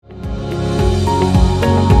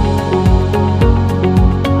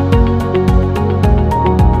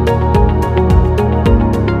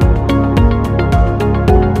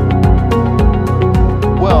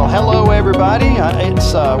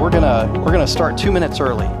going to start 2 minutes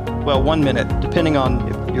early. Well, 1 minute, depending on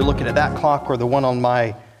if you're looking at that clock or the one on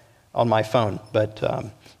my phone. But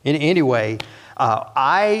anyway,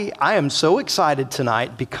 I am so excited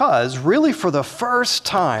tonight because really for the first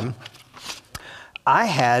time, I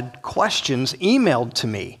had questions emailed to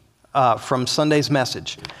me from Sunday's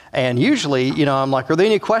message. And usually, I'm like, are there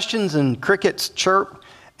any questions? And crickets chirp.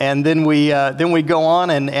 And then we go on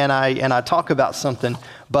and I talk about something.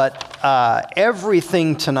 But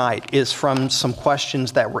everything tonight is from some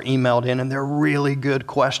questions that were emailed in, and they're really good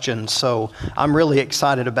questions. So I'm really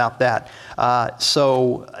excited about that.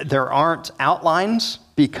 So there aren't outlines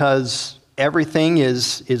because everything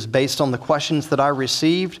is based on the questions that I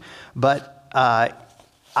received. But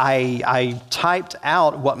I typed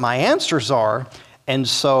out what my answers are, and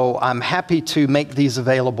so I'm happy to make these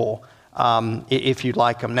available. If you'd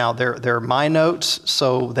like them. Now, they're my notes,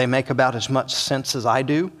 so they make about as much sense as I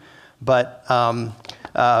do, but I'm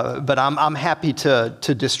happy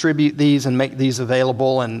to distribute these and make these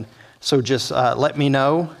available, and so just let me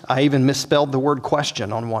know. I even misspelled the word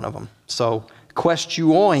question on one of them, so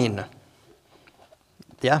questionoin.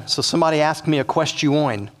 Yeah, so somebody asked me a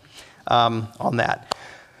questionoin on that.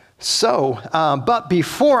 So, but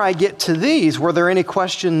before I get to these, were there any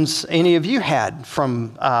questions any of you had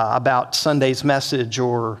from about Sunday's message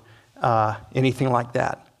or anything like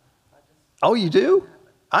that? Oh, you do?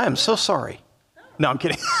 I am so sorry. No, I'm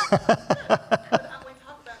kidding.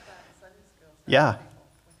 Yeah.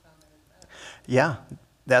 Yeah,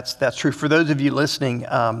 that's true. For those of you listening,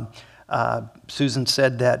 Susan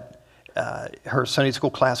said that her Sunday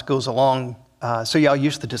school class goes along. So y'all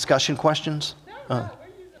use the discussion questions?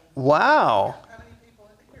 Wow.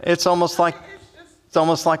 It's almost like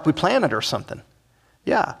we planned it or something.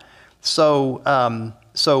 Yeah. So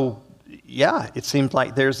yeah, it seems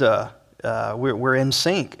like there's we're in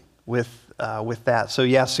sync with that. So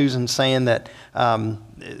yeah, Susan's saying that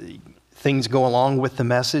things go along with the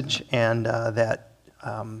message, and that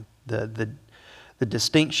the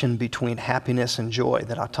distinction between happiness and joy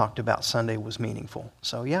that I talked about Sunday was meaningful.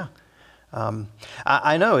 So yeah,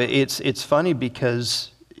 I know it's funny because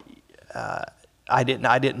I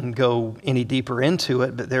didn't go any deeper into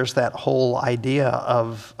it, but there's that whole idea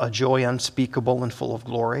of a joy unspeakable and full of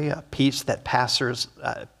glory, a peace that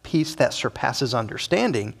surpasses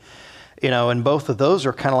understanding, and both of those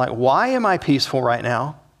are kind of like, why am I peaceful right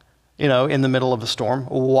now, in the middle of a storm?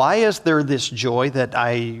 Why is there this joy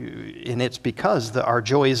and it's because our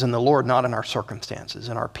joy is in the Lord, not in our circumstances,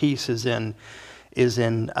 and our peace is in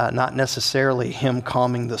not necessarily Him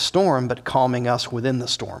calming the storm, but calming us within the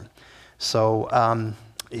storm. So,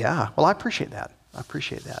 yeah, well, I appreciate that.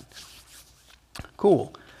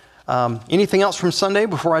 Cool. Anything else from Sunday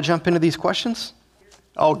before I jump into these questions?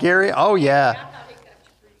 Oh, Gary? Oh, yeah.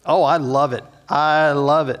 Oh, I love it.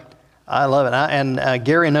 And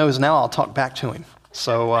Gary knows now I'll talk back to him.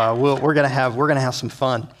 So we're gonna have some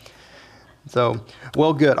fun. So,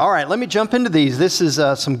 well, good. All right, let me jump into these. This is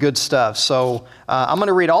some good stuff. So I'm going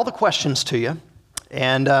to read all the questions to you,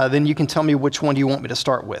 and then you can tell me which one do you want me to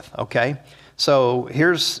start with, okay? So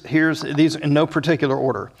here's these in no particular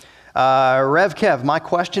order. Rev Kev, my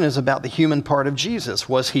question is about the human part of Jesus.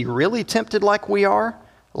 Was He really tempted like we are?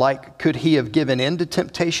 Like, could He have given in to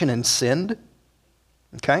temptation and sinned?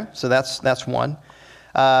 Okay, so that's one.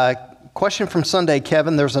 Question from Sunday,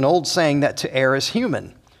 Kevin. There's an old saying that to err is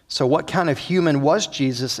human. So what kind of human was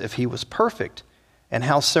Jesus if He was perfect? And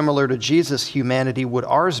how similar to Jesus' humanity would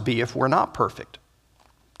ours be if we're not perfect?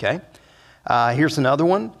 Okay. Here's another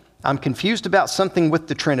one. I'm confused about something with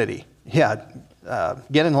the Trinity. Yeah,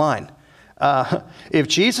 get in line. If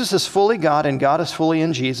Jesus is fully God and God is fully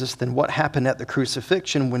in Jesus, then what happened at the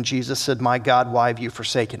crucifixion when Jesus said, "My God, why have you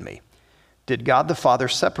forsaken me?" Did God the Father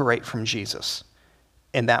separate from Jesus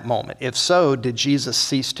in that moment? If so, did Jesus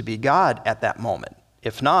cease to be God at that moment?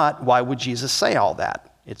 If not, why would Jesus say all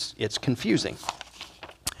that? It's confusing.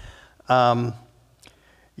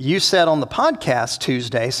 You said on the podcast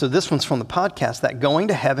Tuesday, so this one's from the podcast, that going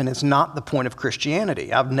to heaven is not the point of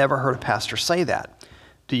Christianity. I've never heard a pastor say that.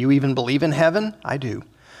 Do you even believe in heaven? I do.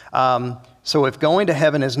 So if going to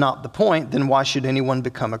heaven is not the point, then why should anyone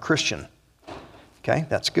become a Christian? Okay,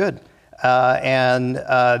 that's good. And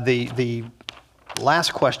the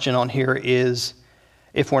last question on here is,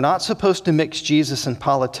 if we're not supposed to mix Jesus and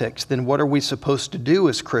politics, then what are we supposed to do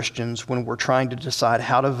as Christians when we're trying to decide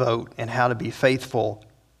how to vote and how to be faithful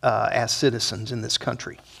as citizens in this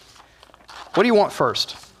country? What do you want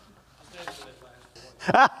first?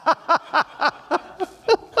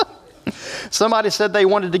 Somebody said they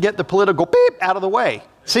wanted to get the political beep out of the way.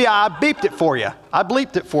 See, I beeped it for you. I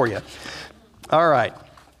bleeped it for you. All right.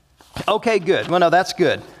 Okay, good. Well, no, that's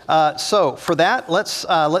good. So for that,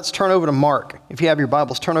 let's turn over to Mark. If you have your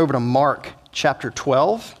Bibles, turn over to Mark chapter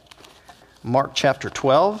 12. Mark chapter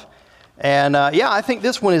 12. And I think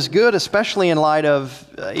this one is good, especially in light of,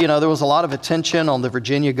 there was a lot of attention on the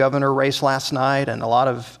Virginia governor race last night and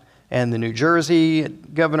the New Jersey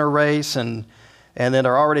governor race. And then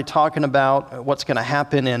they're already talking about what's going to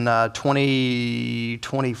happen in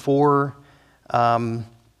 2024.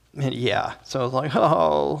 So I was like,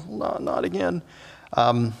 oh, not again.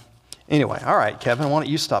 Anyway, all right, Kevin, why don't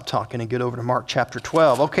you stop talking and get over to Mark chapter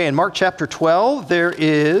 12. Okay, in Mark chapter 12, there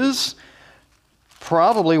is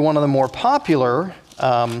probably one of the more popular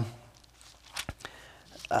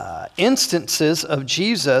instances of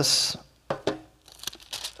Jesus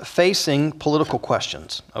facing political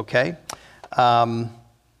questions, okay?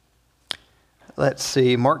 Let's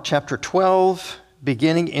see, Mark chapter 12,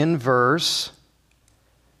 beginning in verse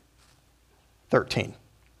 13.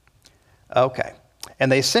 Okay. And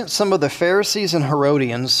they sent some of the Pharisees and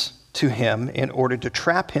Herodians to him in order to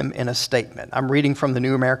trap him in a statement. I'm reading from the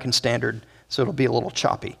New American Standard, so it'll be a little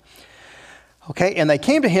choppy. Okay, and they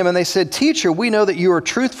came to him and they said, "Teacher, we know that you are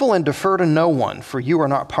truthful and defer to no one, for you are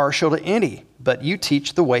not partial to any, but you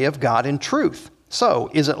teach the way of God in truth. So,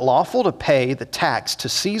 is it lawful to pay the tax to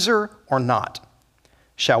Caesar or not?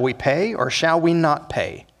 Shall we pay or shall we not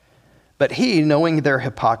pay?" But he, knowing their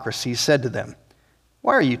hypocrisy, said to them,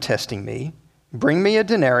 "Why are you testing me? Bring me a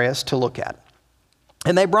denarius to look at."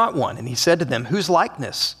 And they brought one, and he said to them, "Whose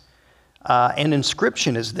likeness and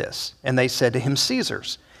inscription is this?" And they said to him,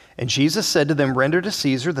 "Caesar's." And Jesus said to them, "Render to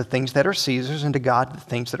Caesar the things that are Caesar's, and to God the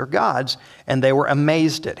things that are God's." And they were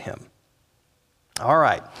amazed at him. All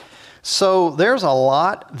right, so there's a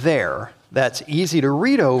lot there that's easy to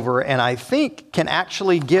read over, and I think can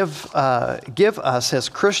actually give us as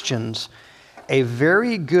Christians a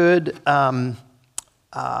very good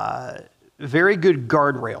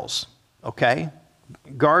guardrails, okay?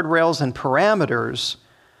 Guardrails and parameters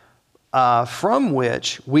from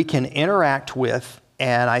which we can interact with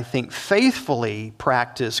and I think faithfully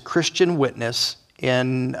practice Christian witness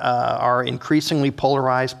in our increasingly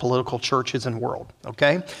polarized political churches and world,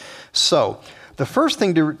 okay? So the first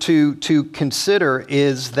thing to consider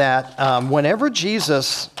is that whenever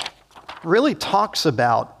Jesus really talks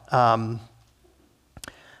about,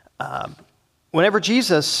 whenever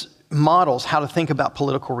Jesus models how to think about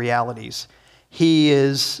political realities,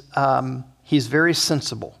 he's very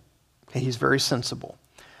sensible. Okay, he's very sensible.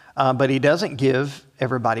 But he doesn't give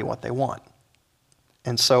everybody what they want.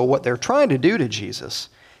 And so what they're trying to do to Jesus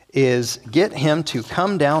is get him to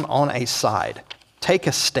come down on a side. Take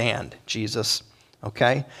a stand, Jesus.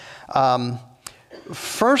 Okay?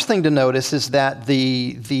 First thing to notice is that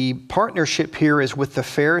the partnership here is with the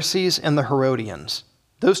Pharisees and the Herodians.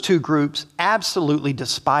 Those two groups absolutely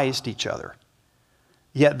despised each other.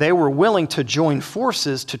 Yet they were willing to join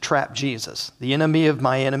forces to trap Jesus. The enemy of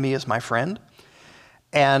my enemy is my friend.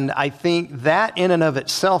 And I think that in and of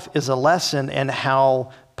itself is a lesson in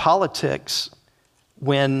how politics,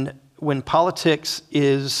 when politics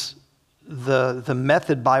is the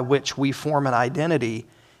method by which we form an identity,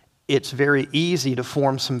 it's very easy to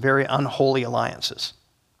form some very unholy alliances.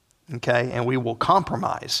 Okay? And we will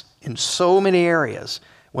compromise in so many areas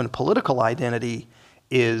when political identity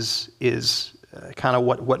is kind of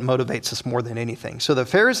what motivates us more than anything. So the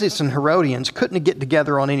Pharisees and Herodians couldn't get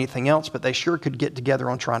together on anything else, but they sure could get together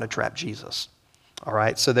on trying to trap Jesus. All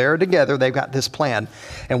right, so they're together, they've got this plan.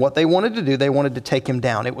 And what they wanted to do, they wanted to take him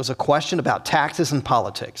down. It was a question about taxes and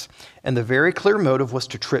politics. And the very clear motive was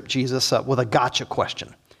to trip Jesus up with a gotcha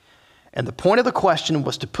question. And the point of the question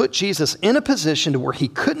was to put Jesus in a position to where he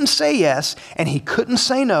couldn't say yes, and he couldn't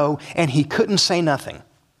say no, and he couldn't say nothing.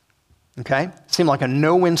 Okay? Seemed like a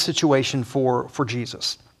no-win situation for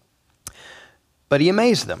Jesus. But he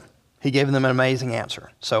amazed them. He gave them an amazing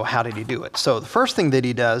answer. So how did he do it? So the first thing that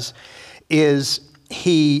he does is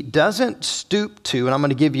he doesn't stoop to, and I'm going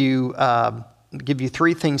to give you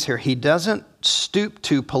three things here. He doesn't stoop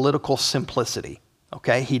to political simplicity.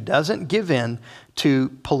 Okay? He doesn't give in to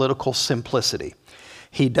political simplicity.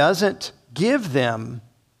 He doesn't come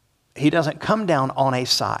down on a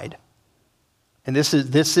side. And this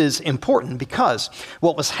is important because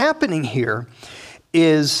what was happening here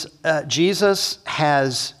is Jesus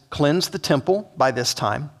has cleansed the temple by this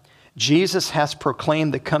time. Jesus has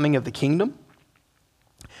proclaimed the coming of the kingdom.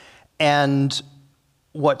 And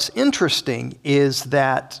what's interesting is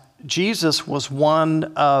that Jesus was one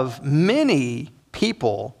of many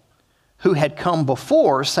people who had come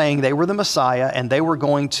before saying they were the Messiah and they were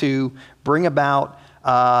going to bring about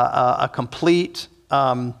a complete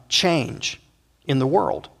change in the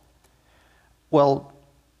world. Well,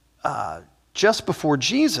 just before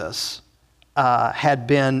Jesus had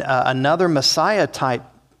been another Messiah type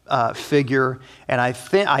figure, and I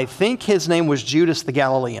think his name was Judas the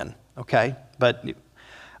Galilean. Okay, but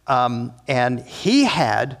and he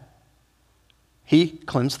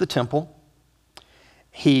cleansed the temple,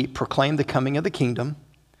 he proclaimed the coming of the kingdom,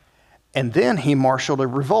 and then he marshaled a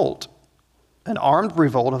revolt, an armed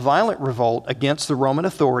revolt, a violent revolt against the Roman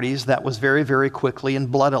authorities that was very, very quickly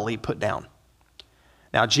and bloodily put down.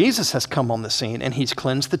 Now Jesus has come on the scene and he's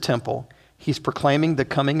cleansed the temple, he's proclaiming the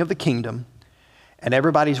coming of the kingdom, and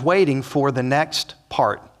everybody's waiting for the next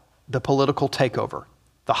part, the political takeover,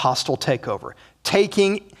 the hostile takeover,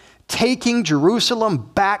 taking Jerusalem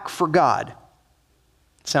back for God.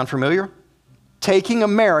 Sound familiar? Taking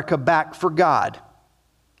America back for God.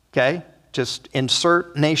 Okay? Just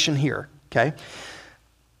insert nation here. Okay?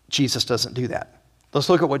 Jesus doesn't do that. Let's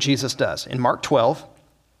look at what Jesus does. In Mark 12,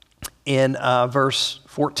 in verse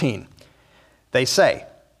 14, they say,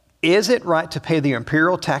 "Is it right to pay the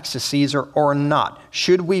imperial tax to Caesar or not?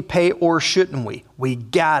 Should we pay or shouldn't we? We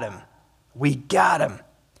got him. We got him."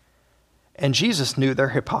 And Jesus knew their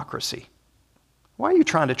hypocrisy. "Why are you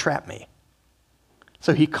trying to trap me?"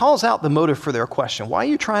 So he calls out the motive for their question. Why are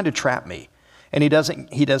you trying to trap me? And he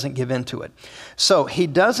doesn't give into it. So he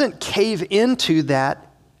doesn't cave into that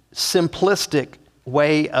simplistic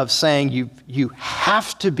way of saying you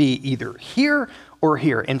have to be either here or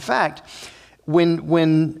here. In fact, when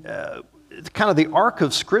kind of the arc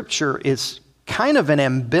of Scripture is kind of an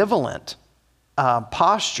ambivalent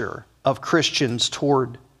posture of Christians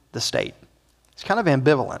toward the state. It's kind of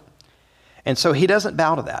ambivalent. And so he doesn't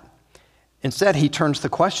bow to that. Instead, he turns the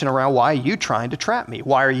question around, why are you trying to trap me?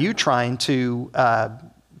 Why are you trying to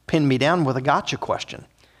pin me down with a gotcha question?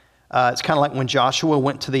 It's kind of like when Joshua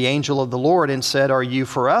went to the angel of the Lord and said, "Are you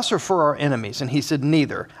for us or for our enemies?" And he said,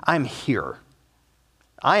 "Neither. I'm here.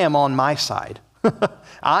 I am on my side."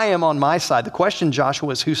 I am on my side. The question, Joshua,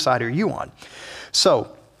 is whose side are you on? So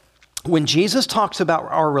when Jesus talks about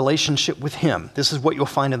our relationship with him, this is what you'll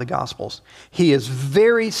find in the Gospels. He is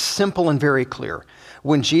very simple and very clear.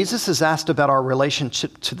 When Jesus is asked about our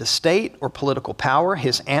relationship to the state or political power,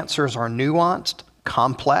 his answers are nuanced,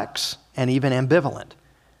 complex, and even ambivalent.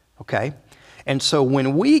 Okay? And so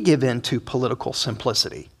when we give in to political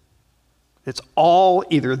simplicity, it's all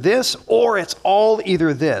either this or it's all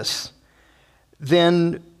either this,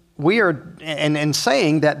 then we are, and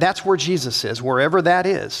saying that that's where Jesus is, wherever that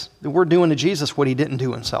is, we're doing to Jesus what he didn't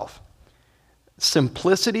do himself.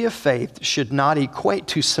 Simplicity of faith should not equate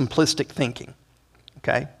to simplistic thinking.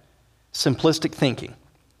 Okay? Simplistic thinking.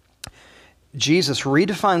 Jesus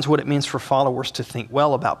redefines what it means for followers to think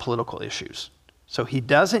well about political issues. So he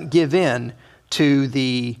doesn't give in to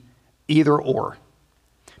the either or.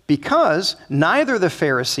 Because neither the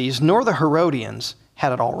Pharisees nor the Herodians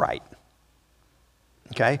had it all right.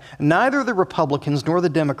 Okay? Neither the Republicans nor the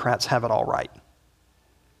Democrats have it all right.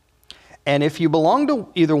 And if you belong to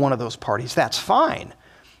either one of those parties, that's fine.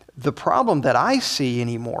 The problem that I see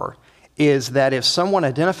anymore is that if someone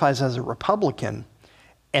identifies as a Republican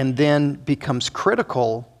and then becomes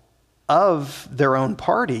critical of their own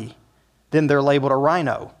party, then they're labeled a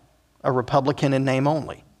rhino, a Republican in name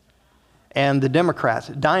only. And the Democrats,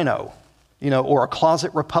 dino, or a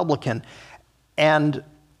closet Republican. And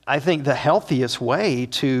I think the healthiest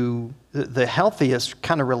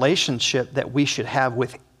kind of relationship that we should have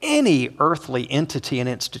with any earthly entity and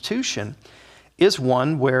institution is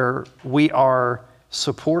one where we are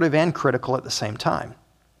supportive and critical at the same time.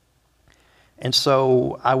 And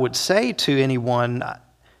so I would say to anyone,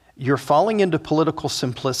 you're falling into political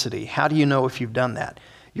simplicity. How do you know if you've done that?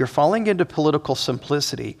 You're falling into political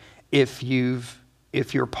simplicity if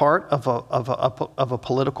you're part of a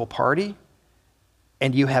political party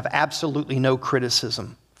and you have absolutely no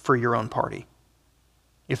criticism for your own party.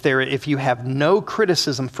 If you have no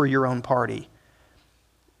criticism for your own party,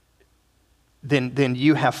 then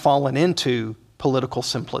you have fallen into political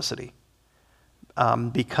simplicity.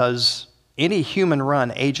 Because any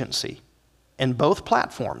human-run agency and both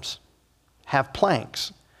platforms have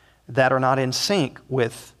planks that are not in sync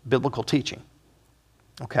with biblical teaching.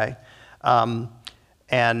 Okay?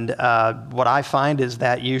 And what I find is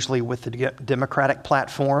that usually with the Democratic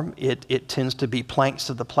platform, it tends to be planks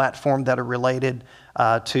of the platform that are related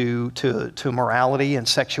to morality and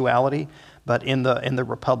sexuality. But in the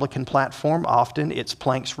Republican platform, often it's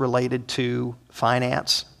planks related to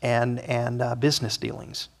finance and business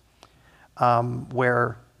dealings,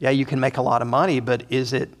 where you can make a lot of money, but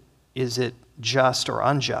is it just or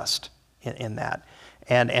unjust in that?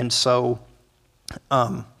 And so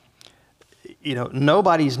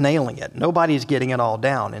nobody's nailing it. Nobody's getting it all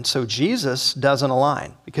down. And so Jesus doesn't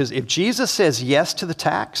align, because if Jesus says yes to the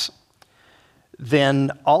tax,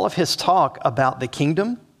 then all of his talk about the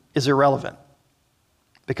kingdom is irrelevant,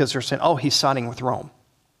 because they're saying, oh, he's siding with Rome.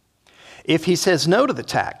 If he says no to the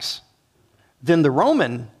tax, then the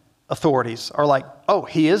Roman authorities are like, oh,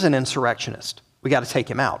 he is an insurrectionist. We got to take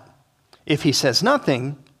him out. If he says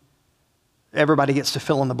nothing, everybody gets to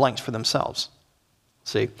fill in the blanks for themselves.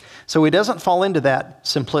 See? So he doesn't fall into that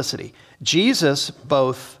simplicity. Jesus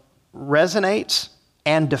both resonates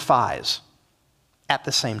and defies at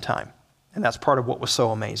the same time. And that's part of what was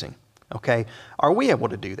so amazing. Okay? Are we able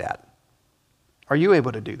to do that? Are you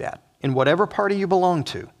able to do that? In whatever party you belong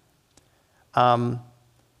to.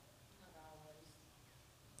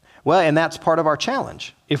 Well, and that's part of our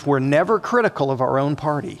challenge. If we're never critical of our own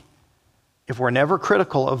party, if we're never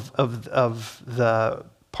critical of the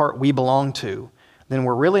part we belong to, then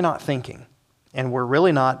we're really not thinking. And we're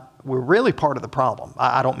really part of the problem.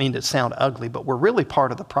 I don't mean to sound ugly, but we're really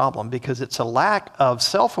part of the problem, because it's a lack of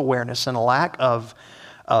self-awareness and a lack of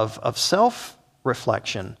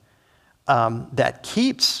self-reflection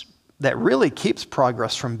that really keeps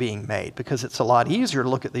progress from being made, because it's a lot easier to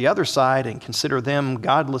look at the other side and consider them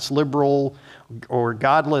godless liberal or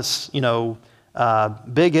godless,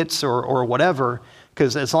 bigots or whatever,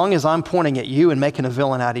 because as long as I'm pointing at you and making a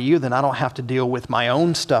villain out of you, then I don't have to deal with my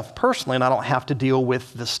own stuff personally, and I don't have to deal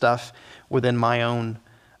with the stuff within my own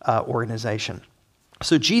organization.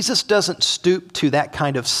 So Jesus doesn't stoop to that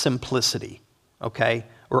kind of simplicity, okay?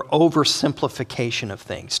 Or oversimplification of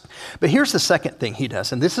things. But here's the second thing he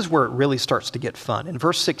does, and this is where it really starts to get fun. In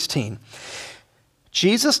verse 16,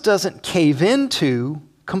 Jesus doesn't cave into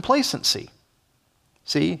complacency.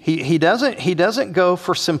 See, he doesn't go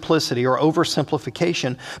for simplicity or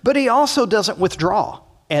oversimplification, but he also doesn't withdraw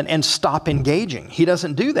and stop engaging. He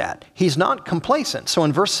doesn't do that. He's not complacent. So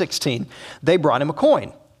in verse 16, they brought him a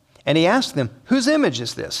coin, and he asked them, whose image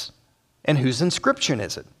is this? And whose inscription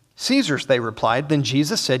is it? Caesar's, they replied. Then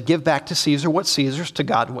Jesus said, give back to Caesar what's Caesar's, to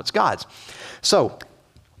God what's God's. So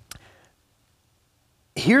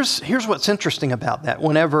here's what's interesting about that.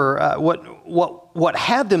 Whenever what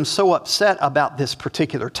had them so upset about this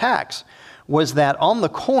particular tax was that on the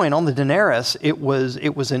coin, on the denarius, it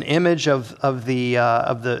was an image of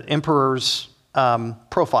the emperor's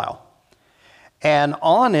profile, and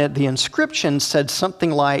on it the inscription said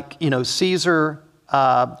something like, Caesar,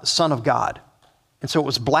 son of God. And so it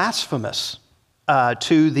was blasphemous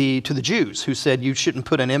to the Jews, who said you shouldn't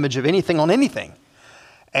put an image of anything on anything.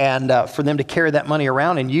 And for them to carry that money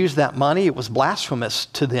around and use that money, it was blasphemous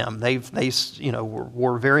to them. They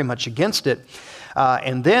were very much against it.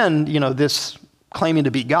 And then this claiming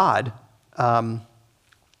to be God was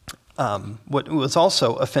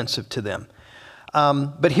also offensive to them.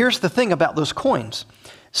 But here's the thing about those coins.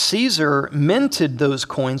 Caesar minted those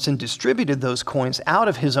coins and distributed those coins out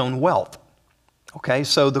of his own wealth. Okay,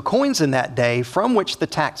 so the coins in that day from which the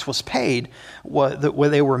tax was paid, where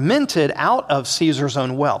they were minted out of Caesar's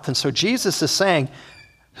own wealth. And so Jesus is saying,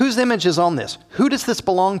 whose image is on this? Who does this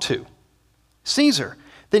belong to? Caesar.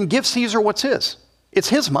 Then give Caesar what's his. It's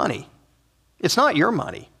his money. It's not your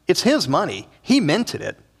money. It's his money. He minted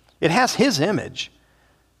it. It has his image.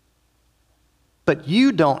 But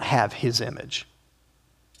you don't have his image.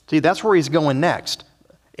 See, that's where he's going next.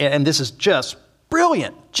 And this is just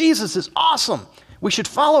brilliant. Jesus is awesome. We should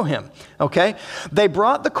follow him, okay? They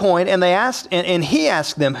brought the coin and they asked, and he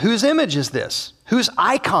asked them, whose image is this? Whose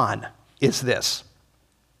icon is this?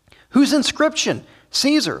 Whose inscription?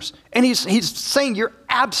 Caesar's. And he's saying, you're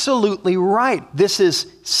absolutely right. This is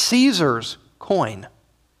Caesar's coin.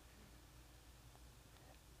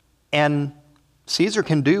 And Caesar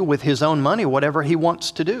can do with his own money whatever he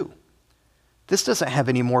wants to do. This doesn't have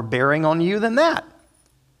any more bearing on you than that.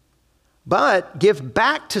 But give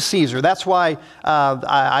back to Caesar. That's why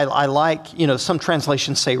I like, some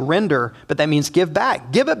translations say render, but that means give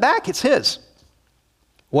back. Give it back. It's his.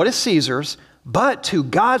 What is Caesar's? But to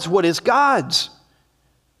God's what is God's.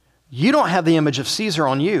 You don't have the image of Caesar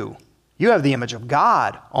on you. You have the image of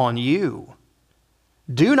God on you.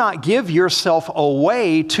 Do not give yourself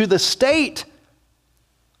away to the state.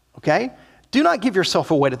 Okay? Do not give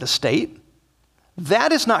yourself away to the state.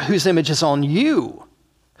 That is not whose image is on you.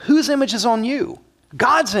 Whose image is on you?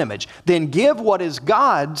 God's image. Then give what is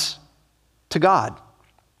God's to God.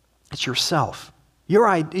 It's yourself.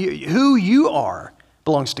 Who you are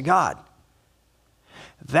belongs to God.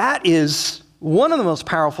 That is one of the most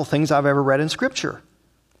powerful things I've ever read in Scripture.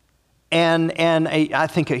 And I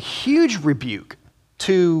think a huge rebuke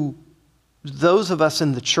to those of us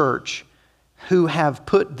in the church who have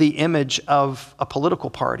put the image of a political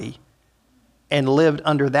party and lived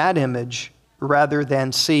under that image rather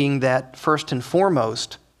than seeing that first and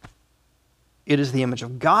foremost, it is the image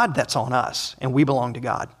of God that's on us, and we belong to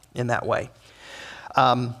God in that way.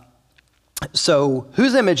 So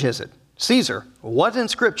whose image is it? Caesar. What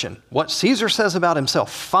inscription? What Caesar says about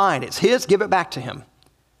himself. Fine, it's his, give it back to him.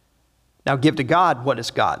 Now give to God what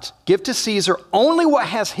is God's. Give to Caesar only what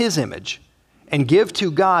has his image, and give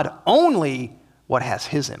to God only what has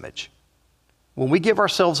his image. When we give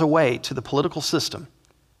ourselves away to the political system,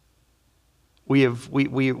 we are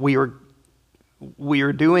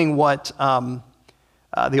doing what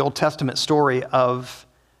the Old Testament story of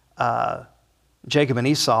Jacob and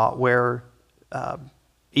Esau, where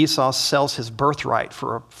Esau sells his birthright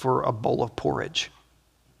for a bowl of porridge.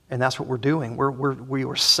 And that's what we're doing. We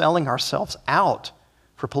are selling ourselves out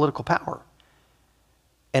for political power.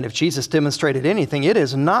 And if Jesus demonstrated anything, it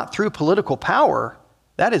is not through political power.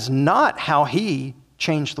 That is not how he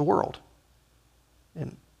changed the world.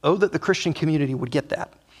 And oh, that the Christian community would get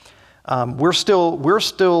that. We're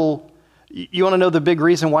still, you want to know the big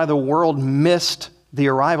reason why the world missed the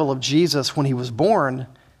arrival of Jesus when he was born?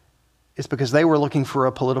 It's because they were looking for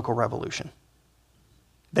a political revolution.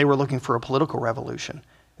 They were looking for a political revolution.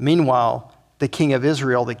 Meanwhile, the King of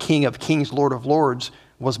Israel, the King of Kings, Lord of Lords,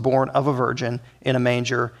 was born of a virgin in a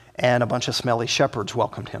manger, and a bunch of smelly shepherds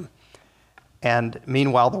welcomed him. And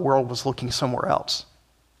meanwhile, the world was looking somewhere else.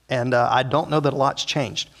 And I don't know that a lot's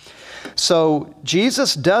changed. So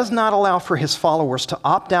Jesus does not allow for his followers to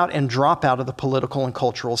opt out and drop out of the political and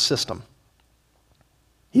cultural system.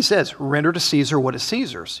 He says, render to Caesar what is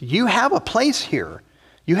Caesar's. You have a place here.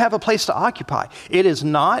 You have a place to occupy. It is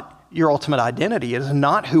not your ultimate identity. It is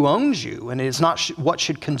not who owns you, and it is not what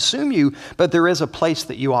should consume you, but there is a place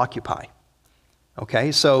that you occupy.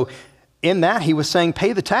 Okay, so in that he was saying,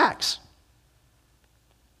 pay the tax,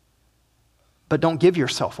 but don't give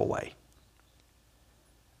yourself away.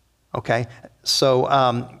 Okay,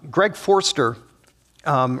 so Greg Forster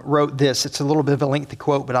wrote this. It's a little bit of a lengthy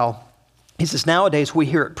quote, but he says, nowadays we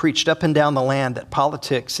hear it preached up and down the land that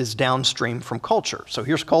politics is downstream from culture. So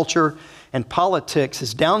here's culture, and politics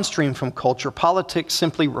is downstream from culture. Politics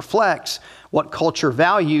simply reflects what culture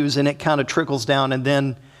values, and it kind of trickles down, and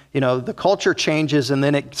then, the culture changes, and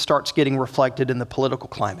then it starts getting reflected in the political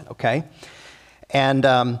climate, okay?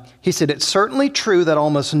 And he said, it's certainly true that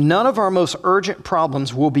almost none of our most urgent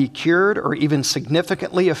problems will be cured or even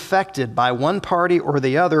significantly affected by one party or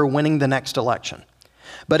the other winning the next election.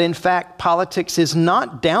 But in fact, politics is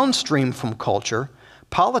not downstream from culture.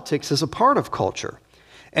 Politics is a part of culture.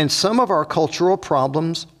 And some of our cultural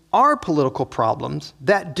problems are political problems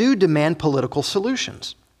that do demand political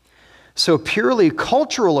solutions. So purely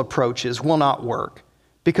cultural approaches will not work,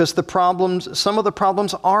 because some of the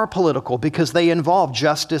problems are political because they involve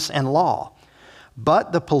justice and law.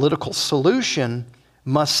 But the political solution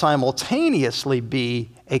must simultaneously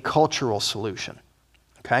be a cultural solution,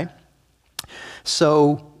 okay?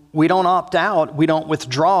 So we don't opt out, we don't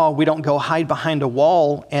withdraw, we don't go hide behind a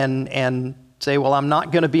wall and say, well, I'm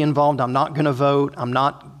not going to be involved, I'm not going to vote, I'm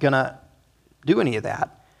not going to do any of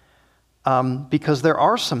that. Because there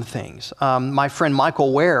are some things. My friend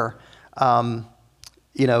Michael Ware, Michael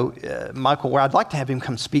Ware, I'd like to have him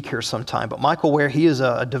come speak here sometime, but Michael Ware, he is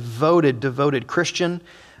a devoted Christian.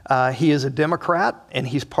 He is a Democrat, and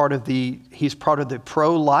he's part of the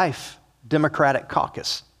pro-life Democratic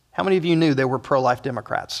caucus. How many of you knew there were pro-life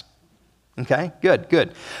Democrats? Okay,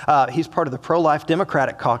 good. He's part of the pro-life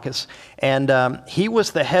Democratic caucus, and he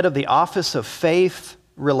was the head of the Office of Faith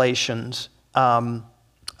Relations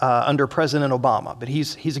under President Obama, but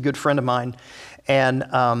he's a good friend of mine. And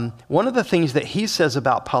one of the things that he says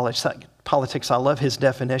about politics, I love his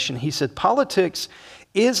definition. He said, politics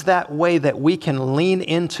is that way that we can lean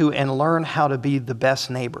into and learn how to be the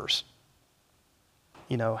best neighbors.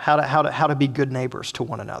 How to be good neighbors to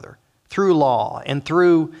one another through law and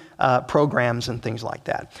through programs and things like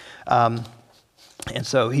that. And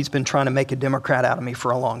so he's been trying to make a Democrat out of me for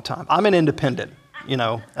a long time. I'm an independent,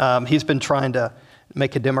 he's been trying to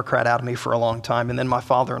make a Democrat out of me for a long time. And then my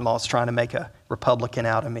father-in-law is trying to make a Republican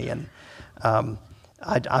out of me. And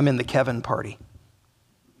I'm in the Kevin party.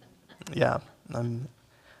 Yeah.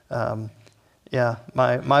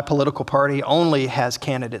 My political party only has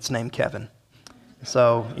candidates named Kevin.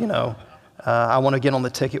 So, I want to get on the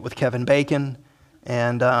ticket with Kevin Bacon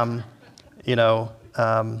and,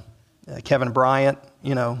 Kevin Bryant,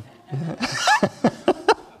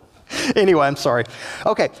 Anyway, I'm sorry.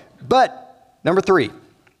 Okay, but number 3,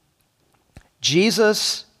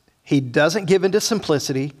 Jesus, he doesn't give into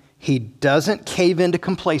simplicity, he doesn't cave into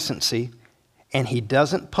complacency, and he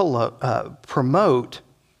doesn't promote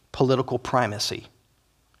political primacy.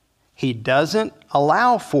 He doesn't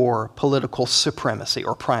allow for political supremacy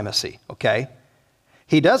or primacy, okay?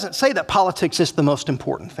 He doesn't say that politics is the most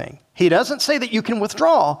important thing. He doesn't say that you can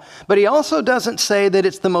withdraw, but he also doesn't say that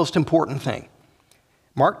it's the most important thing.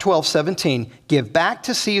 Mark 12:17, give back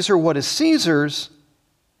to Caesar what is Caesar's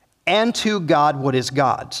and to God what is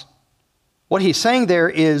God's. What he's saying there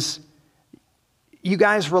is, you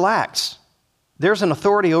guys relax. There's an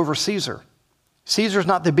authority over Caesar. Caesar's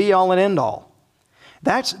not the be-all and end-all.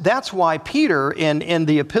 That's why Peter, in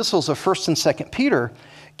the epistles of 1st and 2nd Peter,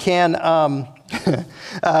 can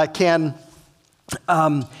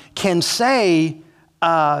say,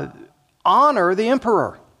 honor the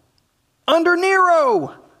emperor. Under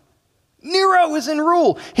Nero. Nero is in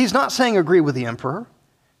rule. He's not saying agree with the emperor.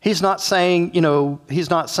 He's not saying,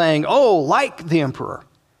 oh, like the emperor.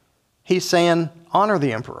 He's saying honor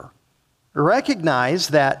the emperor. Recognize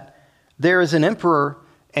that there is an emperor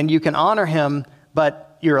and you can honor him,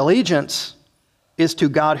 but your allegiance is to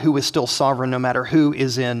God who is still sovereign no matter who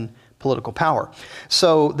is in political power.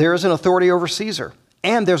 So there is an authority over Caesar,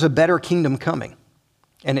 and there's a better kingdom coming.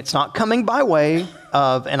 And it's not coming by way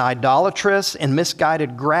of an idolatrous and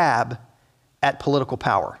misguided grab at political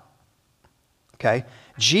power. Okay?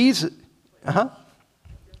 Jesus, Well, I'm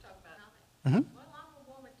a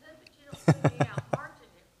woman too, but you don't see me out marching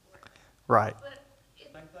everywhere. Right. But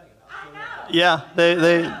I know. Yeah,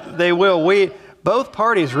 they will. Both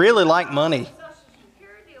parties really like money. Social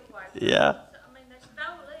Security away. Yeah. I mean, they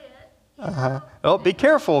stole it. Well, be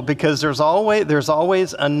careful because there's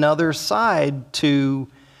always another side to,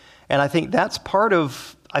 and I think that's part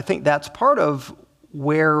of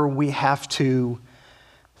where we have to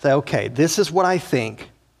say, okay, this is what I think,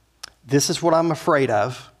 this is what I'm afraid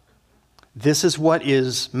of, this is what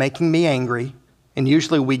is making me angry. And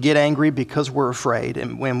usually we get angry because we're afraid,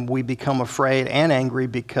 and when we become afraid and angry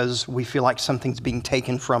because we feel like something's being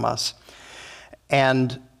taken from us,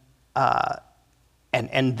 and the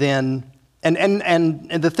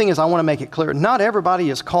thing is, I want to make it clear: not everybody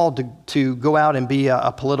is called to go out and be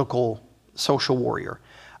a political social warrior,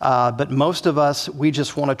 but most of us, we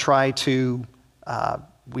just want to try to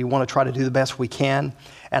do the best we can,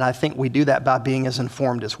 and I think we do that by being as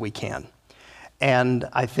informed as we can. And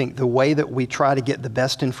I think the way that we try to get the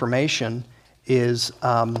best information is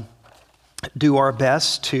do our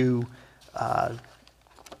best to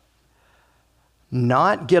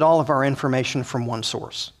not get all of our information from one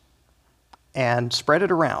source and spread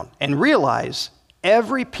it around and realize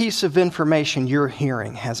every piece of information you're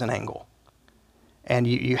hearing has an angle. And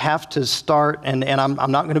you have to start, and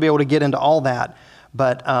I'm not going to be able to get into all that,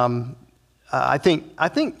 but I think,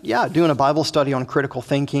 doing a Bible study on critical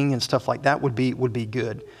thinking and stuff like that would be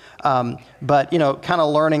good. But kind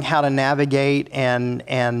of learning how to navigate and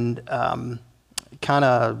kind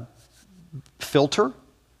of filter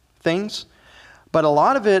things. But a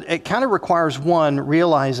lot of it kind of requires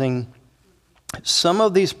realizing some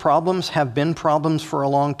of these problems have been problems for a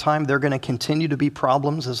long time. They're going to continue to be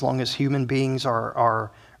problems as long as human beings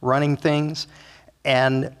are running things.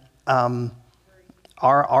 And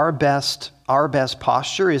our best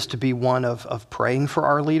posture is to be one of praying for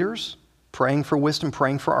our leaders, praying for wisdom,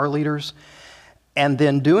 praying for our leaders, and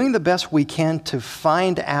then doing the best we can to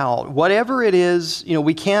find out whatever it is.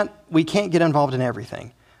 We can't get involved in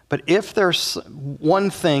everything, but if there's one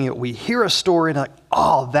thing that we hear a story and like,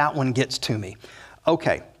 oh, that one gets to me,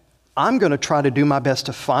 okay, I'm going to try to do my best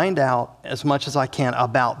to find out as much as I can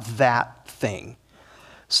about that thing,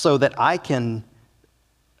 so that I can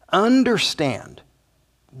understand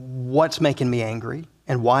what's making me angry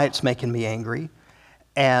and why it's making me angry,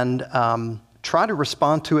 and try to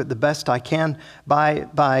respond to it the best I can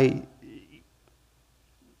by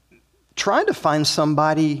trying to find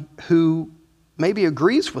somebody who maybe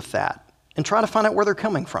agrees with that and try to find out where they're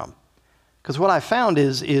coming from. Because what I found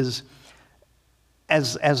is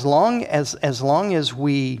as long as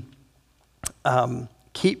we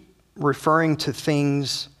keep referring to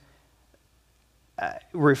things,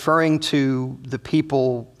 referring to the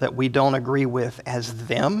people that we don't agree with as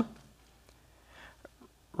them,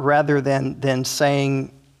 rather than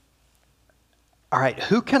saying, all right,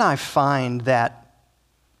 who can I find that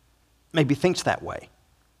maybe thinks that way?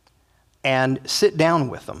 And sit down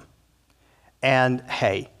with them. And,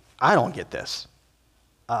 hey, I don't get this.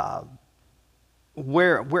 How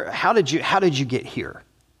did you get here?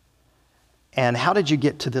 And how did you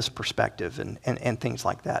get to this perspective and things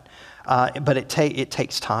like that? But it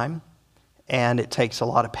takes time, and it takes a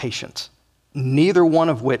lot of patience, neither one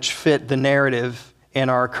of which fit the narrative in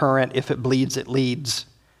our current "if it bleeds, it leads."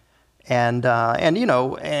 And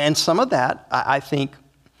some of that, I think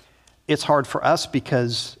it's hard for us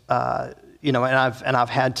because and I've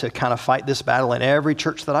had to kind of fight this battle in every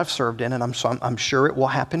church that I've served in, and I'm sure it will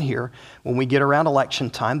happen here. When we get around election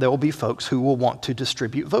time, there will be folks who will want to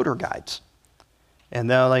distribute voter guides. And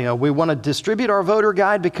they'll, we want to distribute our voter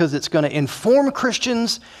guide because it's going to inform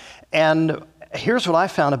Christians. And here's what I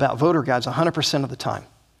found about voter guides 100% of the time.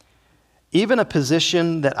 Even a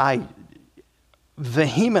position that I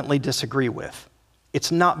vehemently disagree with,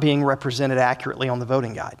 it's not being represented accurately on the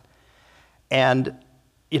voting guide. And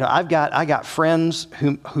I got friends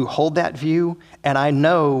who hold that view, and I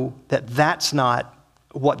know that that's not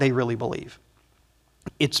what they really believe.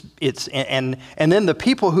 And then the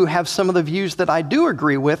people who have some of the views that I do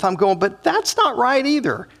agree with, I'm going, but that's not right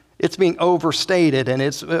either. It's being overstated, and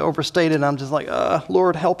and I'm just like,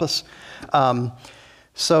 Lord, help us.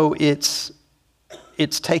 So it's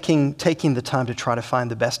taking the time to try to find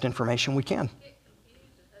the best information we can.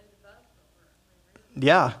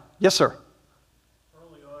 Yeah. Yes, sir.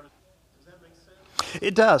 Does that make sense?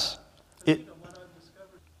 It does.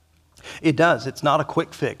 It does. It's not a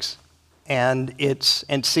quick fix. And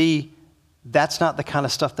see, that's not the kind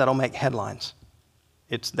of stuff that'll make headlines.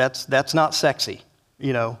 That's not sexy,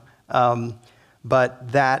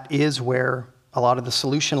 but that is where a lot of the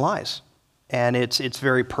solution lies. And it's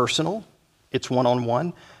very personal. It's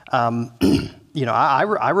one-on-one.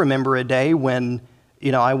 I remember a day when,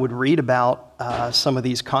 I would read about some of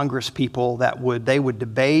these Congress people they would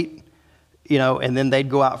debate, and then they'd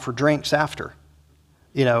go out for drinks after,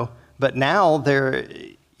 But now they're,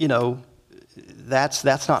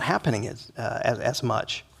 that's not happening as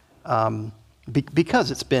much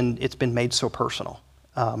because it's been made so personal.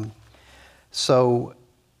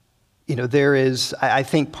 There is, I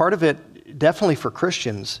think part of it definitely for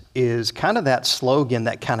Christians is kind of that slogan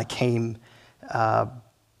that kind of came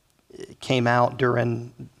out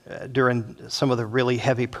during some of the really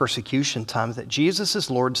heavy persecution times, that Jesus is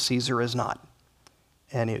Lord, Caesar is not.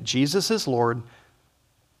 And Jesus is Lord,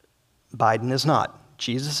 Biden is not.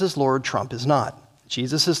 Jesus is Lord, Trump is not.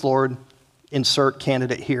 Jesus is Lord, insert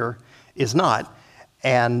candidate here, is not.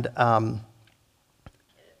 And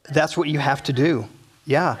that's what you have to do.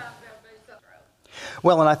 Yeah.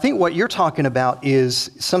 Well, and I think what you're talking about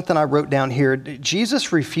is something I wrote down here.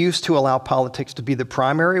 Jesus refused to allow politics to be the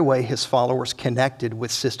primary way his followers connected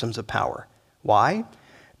with systems of power. Why?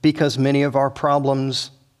 Because many of our problems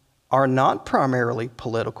are not primarily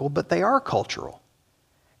political, but they are cultural.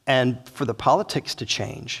 And for the politics to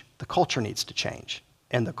change, the culture needs to change.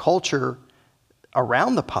 And the culture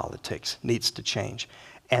around the politics needs to change.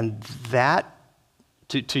 And that,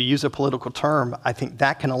 to use a political term, I think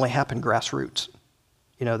that can only happen grassroots.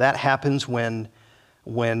 That happens when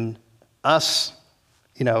us,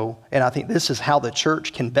 and I think this is how the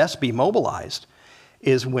church can best be mobilized,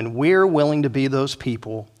 is when we're willing to be those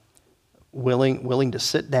people, willing to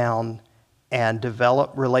sit down and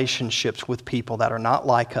develop relationships with people that are not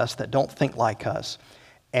like us, that don't think like us,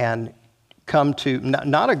 and come to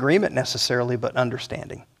not agreement necessarily, but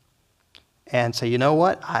understanding. And say, you know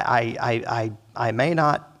what, I may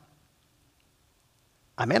not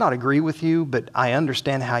agree with you, but I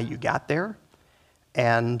understand how you got there.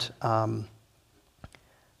 And I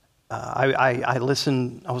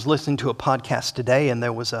was listening to a podcast today, and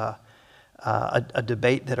there was a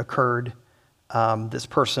debate that occurred. This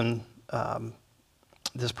person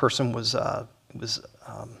was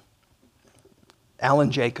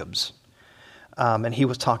Alan Jacobs, and he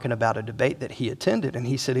was talking about a debate that he attended, and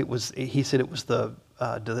he said it was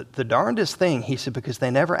the darndest thing. He said, because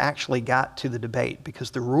they never actually got to the debate,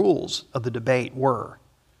 because the rules of the debate were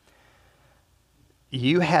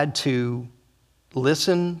you had to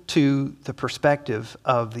listen to the perspective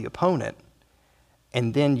of the opponent,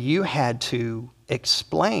 and then you had to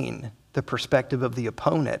explain the perspective of the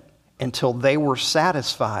opponent until they were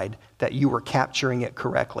satisfied that you were capturing it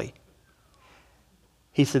correctly.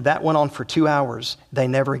 He said that went on for 2 hours. They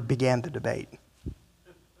never began the debate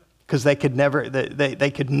because they could never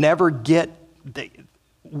get,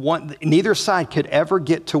 neither side could ever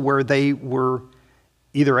get to where they were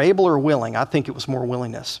either able or willing, I think it was more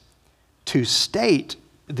willingness, to state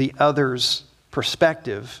the other's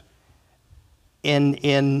perspective in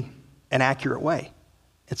an accurate way.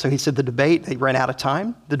 And so he said the debate, they ran out of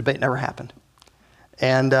time. The debate never happened.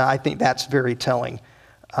 And I think that's very telling.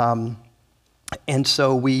 And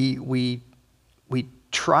so we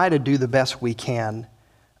try to do the best we can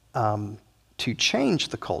to change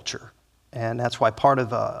the culture. And that's why part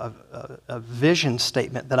of a vision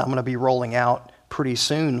statement that I'm going to be rolling out pretty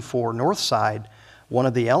soon for Northside, one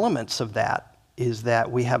of the elements of that is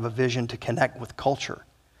that we have a vision to connect with culture.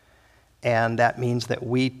 And that means that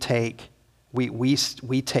we take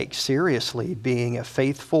we take seriously being a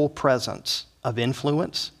faithful presence of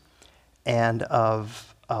influence and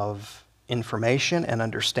of information and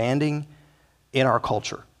understanding in our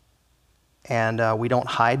culture. And we don't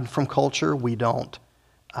hide from culture. We don't,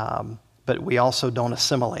 but we also don't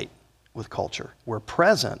assimilate with culture. We're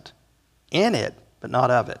present in it, but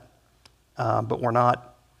not of it. But we're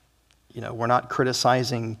not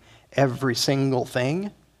criticizing every single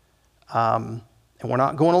thing. And we're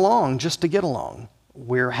not going along just to get along.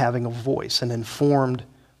 We're having a voice, an informed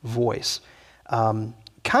voice. Kind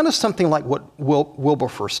of something like what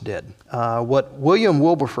Wilberforce did. What William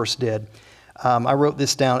Wilberforce did, I wrote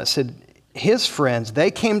this down. It said, his friends, they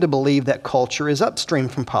came to believe that culture is upstream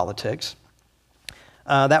from politics.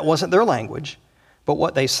 That wasn't their language, but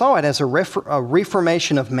what they saw it as a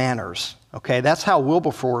reformation of manners. Okay, that's how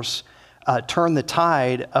Wilberforce turned the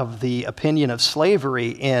tide of the opinion of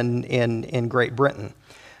slavery in Great Britain.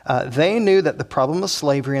 They knew that the problem of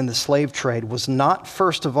slavery and the slave trade was not,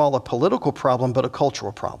 first of all, a political problem, but a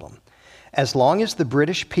cultural problem. As long as the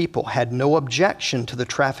British people had no objection to the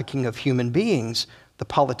trafficking of human beings, the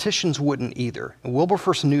politicians wouldn't either. And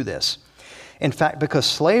Wilberforce knew this. In fact, because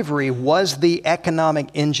slavery was the economic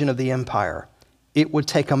engine of the empire, it would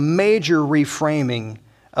take a major reframing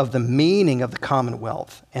of the meaning of the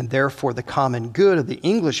Commonwealth and therefore the common good of the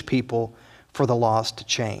English people for the laws to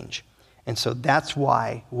change. And so that's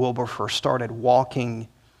why Wilberforce started walking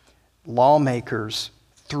lawmakers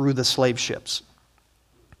through the slave ships,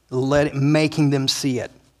 making them see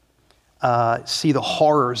it, see the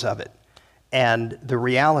horrors of it and the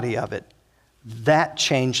reality of it. That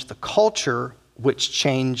changed the culture, which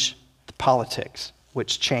changed the politics,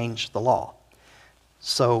 which changed the law.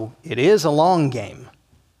 So it is a long game.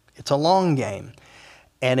 It's a long game,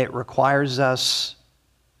 and it requires us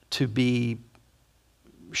to be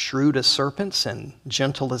shrewd as serpents and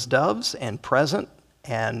gentle as doves and present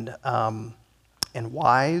and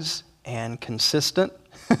wise and consistent.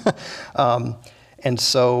 And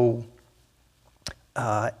so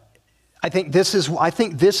I think this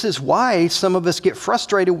is why some of us get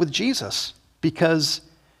frustrated with Jesus, because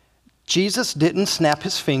Jesus didn't snap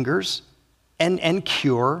his fingers and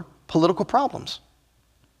cure political problems.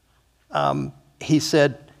 He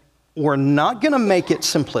said, we're not going to make it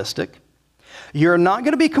simplistic. You're not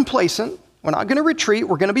going to be complacent. We're not going to retreat.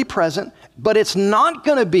 We're going to be present. But it's not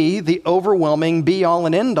going to be the overwhelming be-all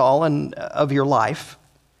and end-all of your life.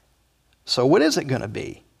 So what is it going to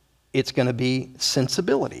be? It's going to be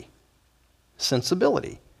sensibility.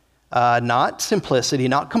 Sensibility. Not simplicity,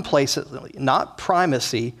 not complacency, not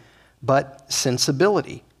primacy, but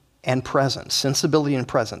sensibility and presence. Sensibility and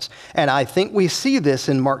presence. And I think we see this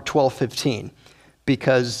in Mark 12:15,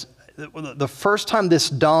 because the first time this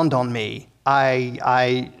dawned on me,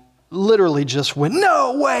 I literally just went,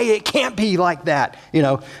 no way, it can't be like that.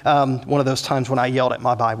 One of those times when I yelled at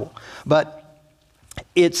my Bible. But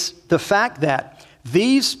it's the fact that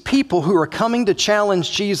these people who are coming to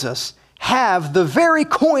challenge Jesus have the very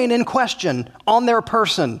coin in question on their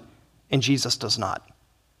person, and Jesus does not.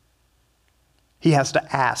 He has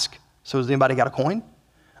to ask. So has anybody got a coin?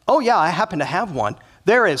 Oh yeah, I happen to have one.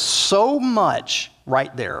 There is so much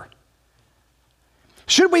right there.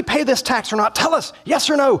 Should we pay this tax or not? Tell us, yes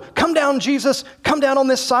or no. Come down, Jesus. Come down on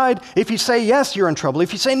this side. If you say yes, you're in trouble.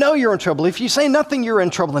 If you say no, you're in trouble. If you say nothing, you're in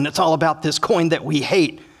trouble. And it's all about this coin that we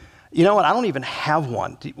hate. You know what? I don't even have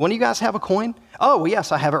one. One of you guys have a coin? Oh, well,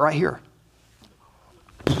 yes, I have it right here.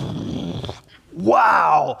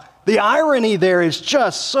 Wow. The irony there is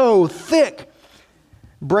just so thick.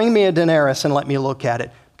 Bring me a denarius and let me look at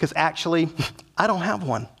it. Because actually, I don't have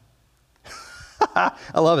one. I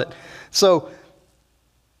love it. So,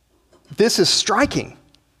 this is striking.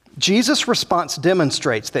 Jesus' response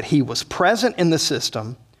demonstrates that he was present in the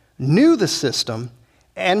system, knew the system,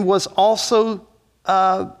 and was also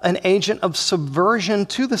an agent of subversion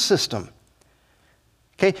to the system.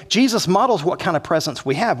 Okay, Jesus models what kind of presence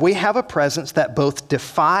we have. We have a presence that both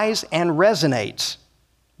defies and resonates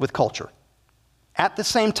with culture. At the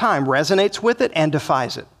same time, resonates with it and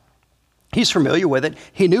defies it. He's familiar with it.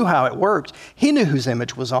 He knew how it worked. He knew whose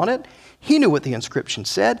image was on it. He knew what the inscription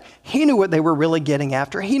said. He knew what they were really getting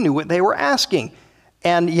after. He knew what they were asking.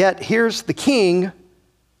 And yet, here's the king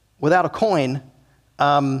without a coin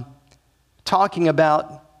talking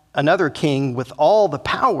about another king with all the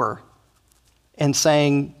power and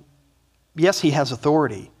saying, yes, he has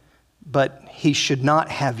authority, but he should not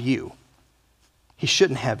have you. He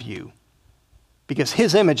shouldn't have you, because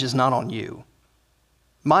his image is not on you.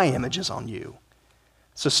 My image is on you.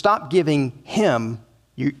 So stop giving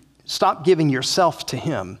yourself to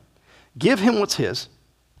him. Give him what's his,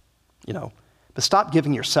 but stop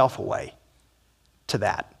giving yourself away. to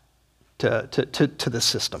that, to the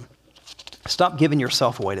system. Stop giving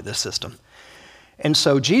yourself away to this system. And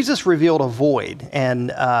so Jesus revealed a void,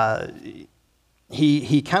 and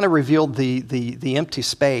he kind of revealed the empty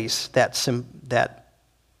space that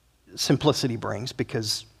simplicity brings,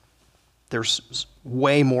 because there's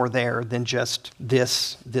way more there than just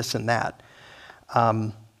this, and that.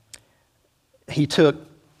 He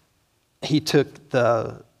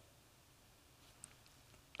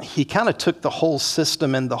kind of took the whole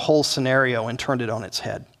system and the whole scenario and turned it on its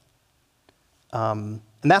head. And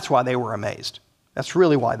that's why they were amazed. That's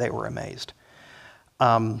really why they were amazed.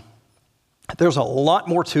 There's a lot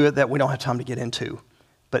more to it that we don't have time to get into,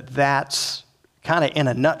 but that's kind of in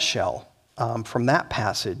a nutshell, from that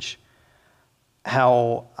passage,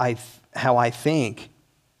 how I think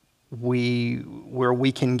where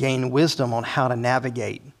we can gain wisdom on how to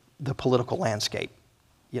navigate the political landscape.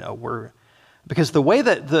 Because the way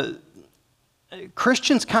that the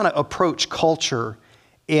Christians kind of approach culture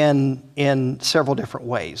in several different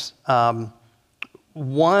ways.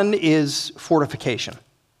 One is fortification.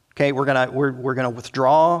 Okay, we're gonna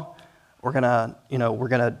withdraw. We're gonna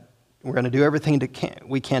do everything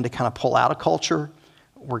we can to kind of pull out of culture.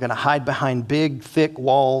 We're gonna hide behind big, thick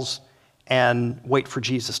walls and wait for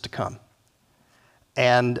Jesus to come.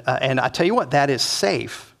 And I tell you what, that is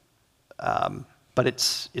safe, but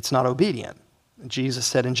it's not obedient. Jesus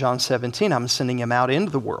said in John 17, "I'm sending him out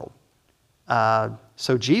into the world."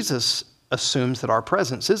 So Jesus assumes that our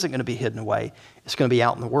presence isn't going to be hidden away. It's going to be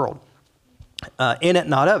out in the world. In it,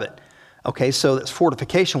 not of it. Okay, so that's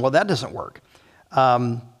fortification. Well, that doesn't work.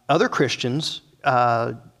 Other Christians,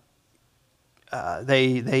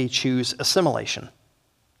 they choose assimilation.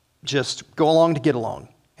 Just go along to get along.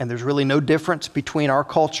 And there's really no difference between our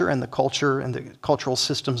culture and the culture and the cultural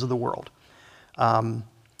systems of the world. Or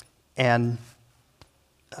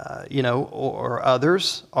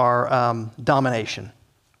others are domination.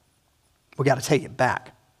 We got to take it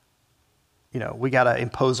back. We got to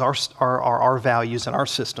impose our values and our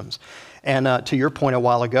systems. And to your point a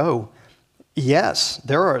while ago, yes,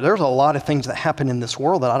 there's a lot of things that happen in this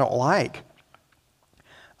world that I don't like.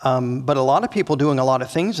 But a lot of people doing a lot of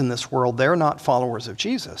things in this world, they're not followers of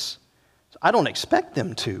Jesus. I don't expect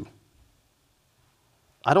them to.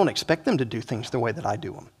 I don't expect them to do things the way that I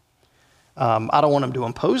do them. I don't want them to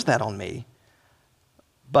impose that on me.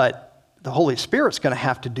 But the Holy Spirit's going to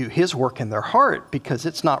have to do his work in their heart, because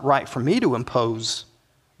it's not right for me to impose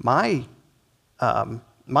my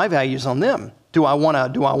values on them. Do I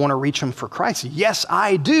want to reach them for Christ? Yes,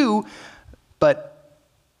 I do. But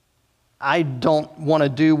I don't want to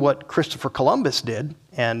do what Christopher Columbus did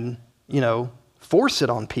and, force it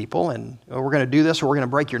on people and we're going to do this or we're going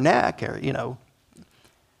to break your neck, or,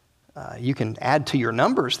 you can add to your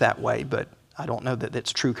numbers that way, but I don't know that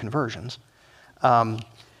it's true conversions.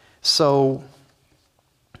 So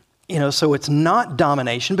it's not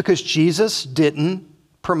domination, because Jesus didn't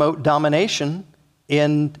promote domination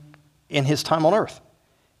in his time on earth.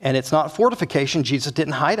 And it's not fortification. Jesus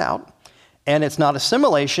didn't hide out. And it's not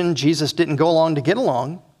assimilation. Jesus didn't go along to get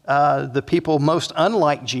along. The people most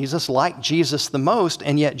unlike Jesus liked Jesus the most,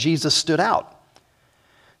 and yet Jesus stood out.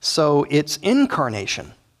 So it's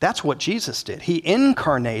incarnation. That's what Jesus did. He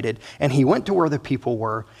incarnated, and he went to where the people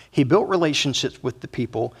were. He built relationships with the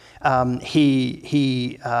people.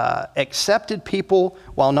 He accepted people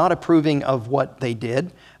while not approving of what they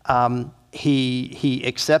did. He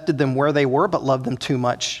accepted them where they were, but loved them too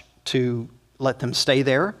much to let them stay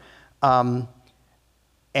there. And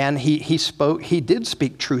he did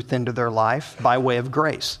speak truth into their life by way of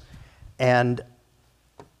grace. And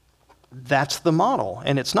that's the model.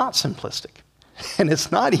 And it's not simplistic. And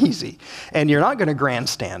it's not easy. And you're not going to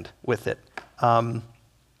grandstand with it.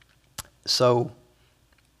 So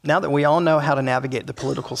now that we all know how to navigate the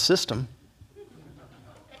political system,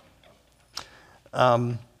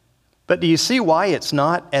 but do you see why it's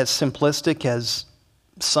not as simplistic as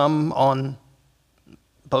some on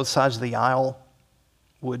both sides of the aisle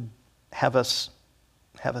would have us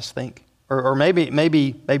think? Or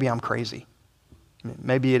maybe I'm crazy.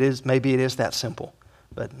 Maybe it is that simple.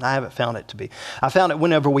 But I haven't found it to be. I found that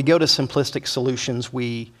whenever we go to simplistic solutions,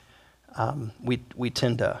 we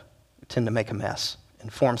tend to make a mess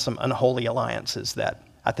and form some unholy alliances that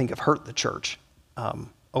I think have hurt the church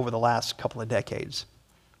over the last couple of decades.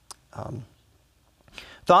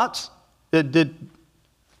 Thoughts? Did it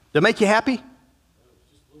make you happy?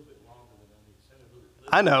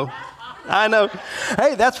 I know.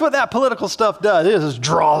 Hey, that's what that political stuff does. It just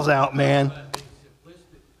draws out, man.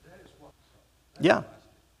 Yeah.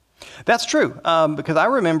 That's true, because I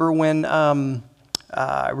remember when the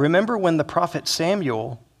prophet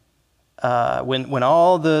Samuel when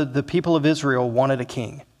all the people of Israel wanted a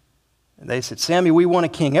king. They said, Samuel, we want a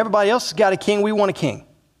king. Everybody else has got a king. We want a king.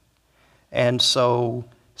 And so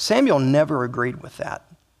Samuel never agreed with that.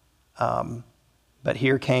 But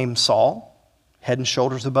here came Saul, head and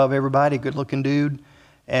shoulders above everybody, good-looking dude,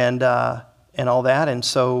 and all that. And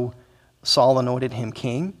so Saul anointed him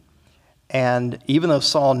king. And even though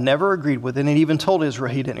Saul never agreed with it, and even told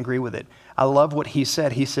Israel he didn't agree with it, I love what he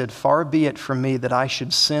said. He said, far be it from me that I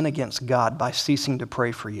should sin against God by ceasing to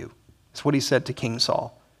pray for you. That's what he said to King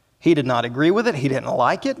Saul. He did not agree with it. He didn't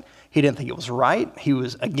like it. He didn't think it was right. He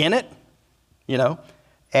was against it,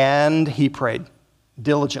 and he prayed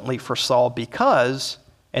diligently for Saul because,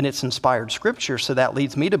 and it's inspired scripture, so that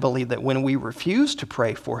leads me to believe that when we refuse to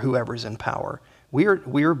pray for whoever's in power, we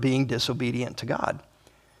are being disobedient to God.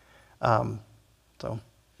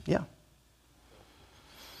 Yeah.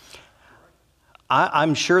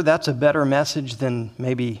 I'm sure that's a better message than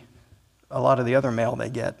maybe a lot of the other mail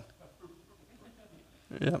they get.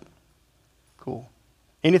 Yeah. Cool.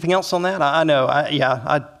 Anything else on that? I know.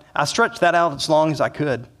 I stretched that out as long as I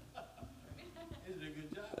could. You did a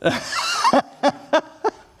good job.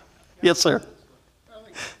 Yes, sir. I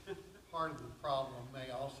think part of the problem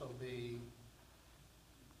may also be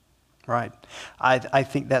Right. I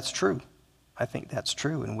think that's true. I think that's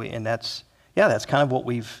true. And that's kind of what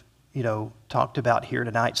we've, talked about here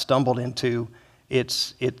tonight, stumbled into.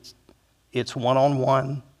 It's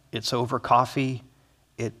one-on-one, it's over coffee,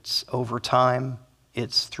 it's over time,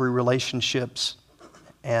 it's through relationships,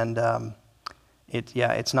 and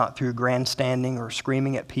it's not through grandstanding or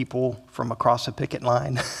screaming at people from across a picket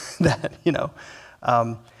line. That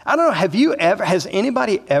I don't know. Has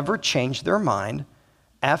anybody ever changed their mind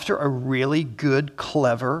after a really good,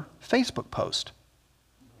 clever Facebook post?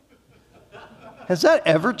 Has that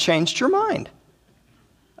ever changed your mind?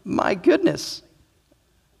 My goodness.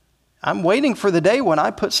 I'm waiting for the day when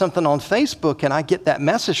I put something on Facebook and I get that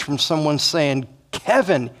message from someone saying,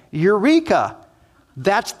 Kevin, Eureka.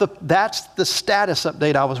 That's the status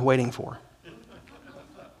update I was waiting for.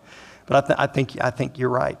 But I think you're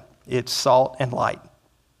right. It's salt and light.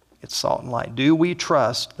 It's salt and light. Do we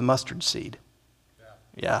trust the mustard seed?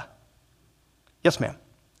 Yeah. Yes, ma'am.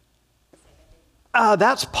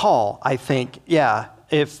 That's Paul, I think. Yeah,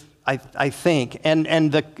 I think.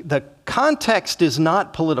 And the context is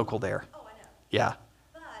not political there. Oh, I know. Yeah.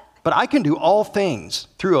 But I can do all things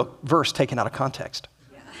through a verse taken out of context.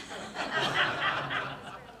 Yeah.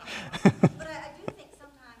 But I do think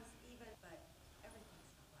sometimes but everything's not like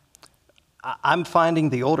that. I'm finding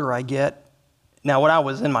the older I get, now when I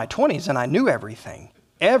was in my 20s and I knew everything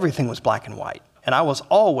was black and white, and I was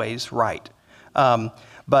always right.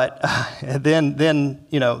 But then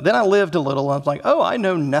I lived a little, and I was like, oh, I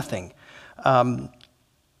know nothing.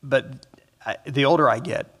 But the older I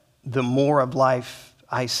get, the more of life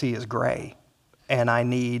I see as gray. And I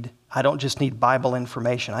don't just need Bible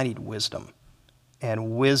information, I need wisdom.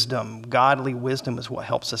 And wisdom, godly wisdom, is what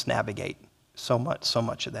helps us navigate so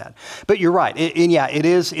much of that. But you're right.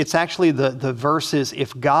 It's actually the verse is,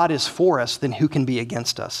 if God is for us, then who can be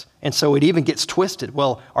against us? And so it even gets twisted.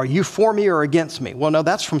 Well, are you for me or against me? Well, no,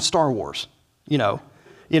 that's from Star Wars.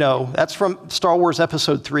 That's from Star Wars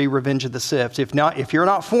Episode 3, Revenge of the Sith. If you're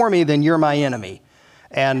not for me, then you're my enemy.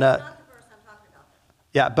 And That's not the verse I'm talking about.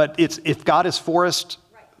 yeah, but it's if God is for us,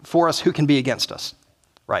 who can be against us?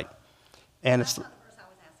 Right. And That's it's not the verse I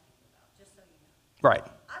was asking you about, just so you know. right.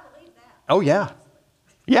 I believe that. Oh, yeah.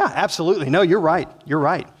 Yeah, absolutely. No, you're right. You're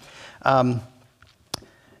right.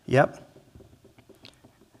 Yep.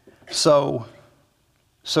 So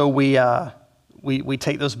we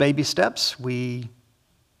take those baby steps. We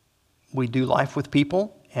do life with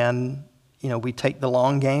people, and we take the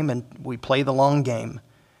long game and we play the long game.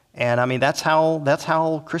 And I mean that's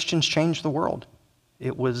how Christians changed the world.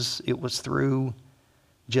 It was through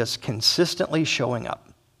just consistently showing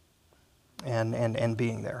up and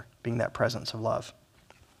being there, being that presence of love.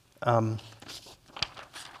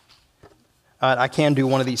 I can do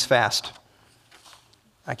one of these fast.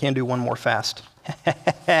 I can do one more fast.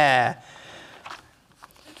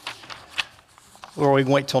 Or we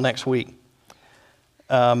can wait till next week.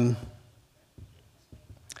 I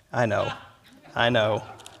know.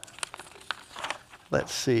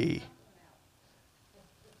 Let's see.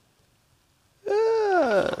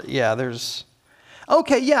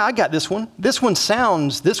 Okay, yeah, I got this one. This one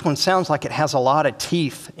sounds like it has a lot of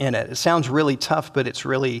teeth in it. It sounds really tough, but it's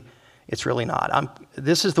really It's really not.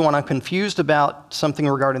 This is the one I'm confused about, something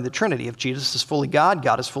regarding the Trinity. If Jesus is fully God,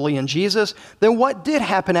 God is fully in Jesus, then what did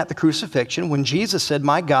happen at the crucifixion when Jesus said,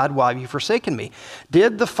 "My God, why have you forsaken me?"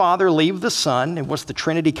 Did the Father leave the Son, and was the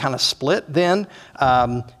Trinity kind of split then?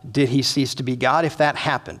 Did he cease to be God if that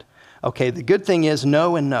happened? Okay, the good thing is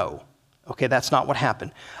no and no. Okay, that's not what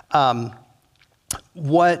happened.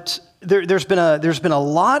 There's been a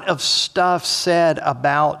lot of stuff said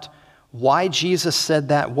about why Jesus said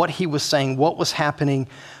that, what he was saying, what was happening.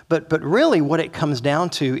 But really what it comes down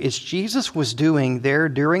to is Jesus was doing there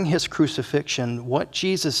during his crucifixion what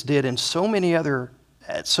Jesus did in at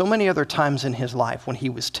so many other times in his life, when he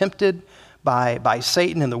was tempted by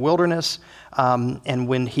Satan in the wilderness, and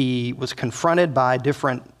when he was confronted by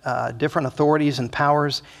different authorities and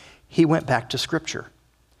powers. He went back to Scripture.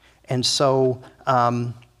 And so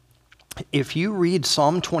if you read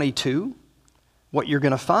Psalm 22, what you're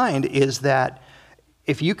going to find is that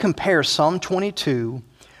if you compare Psalm 22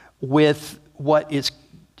 with what is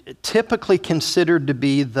typically considered to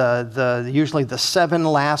be usually the 7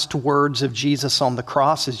 last words of Jesus on the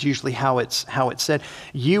cross, is usually how it's said,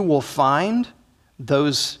 you will find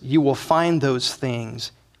those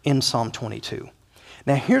things in Psalm 22.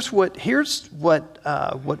 Now here's what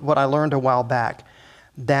I learned a while back,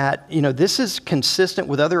 that this is consistent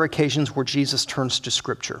with other occasions where Jesus turns to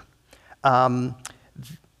Scripture.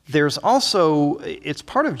 There's also, it's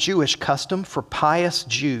part of Jewish custom for pious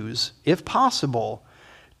Jews, if possible,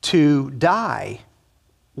 to die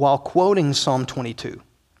while quoting Psalm 22.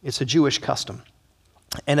 It's a Jewish custom.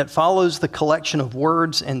 And it follows the collection of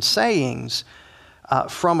words and sayings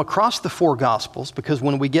from across the 4 Gospels, because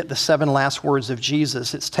when we get the 7 last words of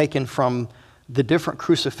Jesus, it's taken from the different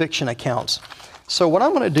crucifixion accounts. So what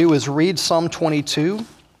I'm going to do is read Psalm 22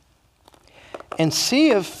 and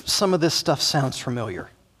see if some of this stuff sounds familiar.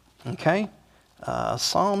 Okay?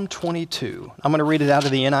 Psalm 22. I'm going to read it out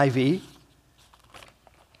of the NIV.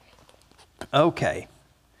 Okay.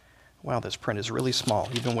 Wow, this print is really small,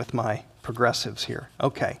 even with my progressives here.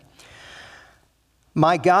 Okay.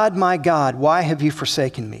 My God, why have you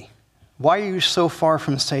forsaken me? Why are you so far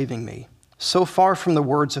from saving me, so far from the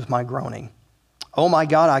words of my groaning? Oh my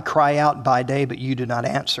God, I cry out by day, but you do not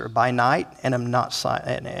answer, by night, and am not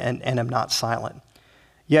silent.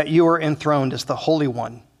 Yet you are enthroned as the Holy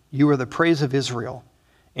One. You are the praise of Israel.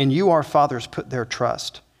 In you our fathers put their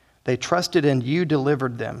trust. They trusted and you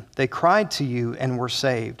delivered them. They cried to you and were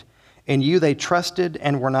saved. In you they trusted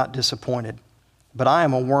and were not disappointed. But I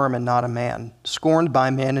am a worm and not a man, scorned by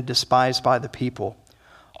men and despised by the people.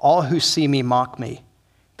 All who see me mock me.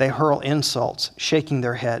 They hurl insults, shaking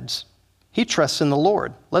their heads. He trusts in the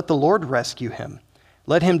Lord. Let the Lord rescue him.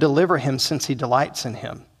 Let him deliver him, since he delights in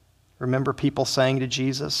him. Remember people saying to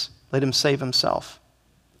Jesus, let him save himself.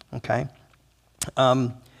 Okay?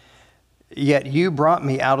 Yet you brought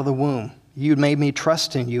me out of the womb. You made me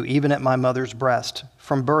trust in you, even at my mother's breast.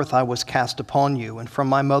 From birth I was cast upon you, and from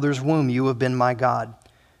my mother's womb you have been my God.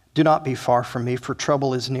 Do not be far from me, for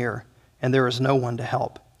trouble is near, and there is no one to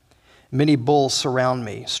help. Many bulls surround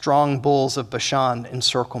me. Strong bulls of Bashan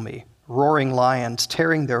encircle me. Roaring lions,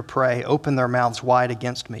 tearing their prey, open their mouths wide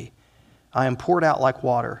against me. I am poured out like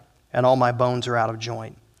water, and all my bones are out of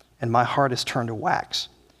joint, and my heart is turned to wax.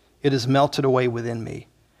 It is melted away within me.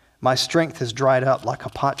 My strength is dried up like a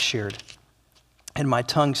potsherd, and my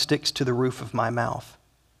tongue sticks to the roof of my mouth.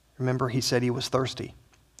 Remember, he said he was thirsty.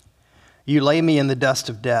 You lay me in the dust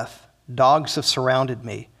of death. Dogs have surrounded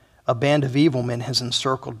me. A band of evil men has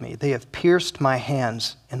encircled me. They have pierced my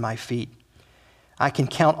hands and my feet. I can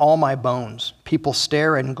count all my bones. People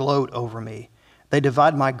stare and gloat over me. They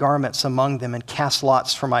divide my garments among them and cast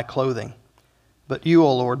lots for my clothing. But you,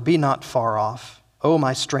 O Lord, be not far off. O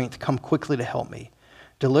my strength, come quickly to help me.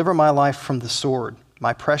 Deliver my life from the sword,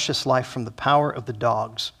 my precious life from the power of the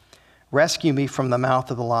dogs. Rescue me from the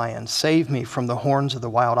mouth of the lion. Save me from the horns of the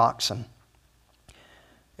wild oxen.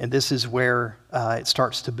 And this is where it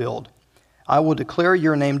starts to build. I will declare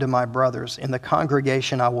your name to my brothers. In the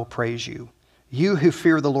congregation I will praise you. You who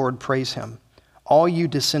fear the Lord, praise him. All you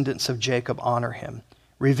descendants of Jacob, honor him.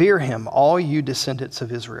 Revere him, all you descendants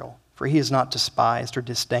of Israel. For he has not despised or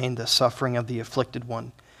disdained the suffering of the afflicted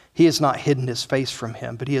one. He has not hidden his face from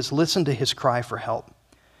him, but he has listened to his cry for help.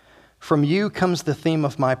 From you comes the theme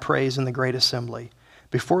of my praise in the great assembly.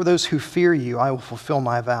 Before those who fear you, I will fulfill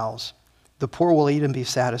my vows. The poor will eat and be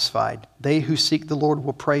satisfied. They who seek the Lord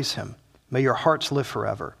will praise him. May your hearts live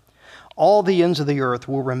forever. All the ends of the earth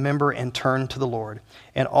will remember and turn to the Lord,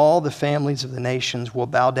 and all the families of the nations will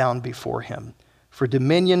bow down before him. For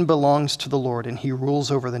dominion belongs to the Lord, and he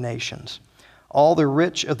rules over the nations. All the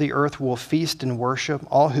rich of the earth will feast and worship.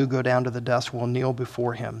 All who go down to the dust will kneel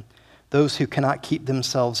before him. those who cannot keep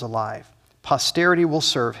themselves alive. Posterity will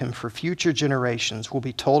serve him, for future generations will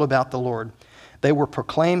be told about the Lord. They will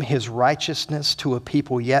proclaim his righteousness to a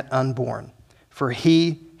people yet unborn, for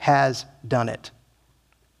he has done it.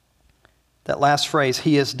 That last phrase,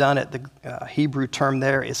 he has done it, the Hebrew term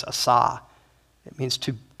there is asah. It means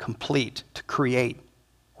to complete, to create,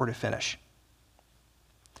 or to finish.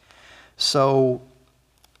 So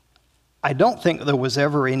I don't think there was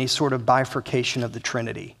ever any sort of bifurcation of the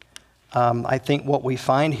Trinity. I think what we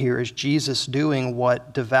find here is Jesus doing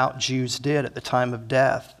what devout Jews did at the time of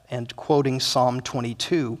death and quoting Psalm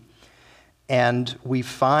 22. And we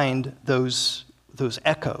find those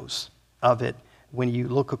echoes of it when you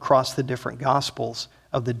look across the different Gospels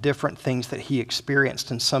of the different things that he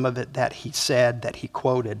experienced and some of it that he said, that he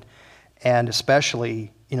quoted. And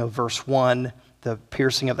especially, verse 1, the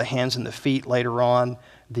piercing of the hands and the feet later on,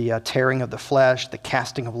 the tearing of the flesh, the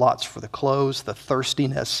casting of lots for the clothes, the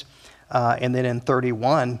thirstiness. And then in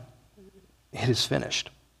 31, it is finished.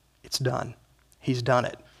 It's done. He's done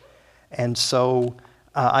it. And so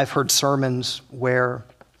I've heard sermons where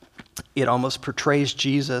it almost portrays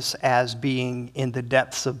Jesus as being in the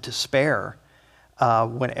depths of despair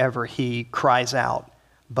whenever he cries out.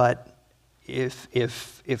 But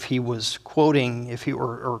if he was quoting, if he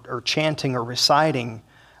were or chanting or reciting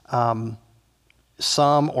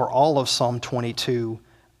some or all of Psalm 22,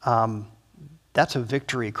 that's a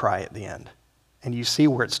victory cry at the end. And you see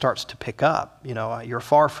where it starts to pick up. You're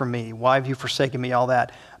far from me. Why have you forsaken me? All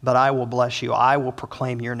that. But I will bless you. I will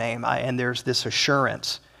proclaim your name. And there's this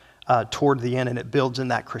assurance toward the end, and it builds in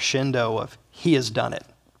that crescendo of he has done it.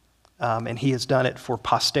 And he has done it for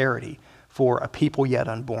posterity, for a people yet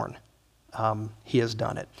unborn. He has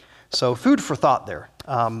done it. So food for thought there.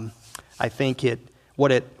 I think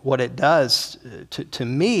what it does to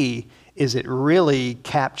me is it really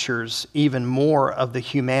captures even more of the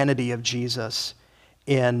humanity of Jesus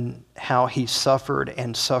in how he suffered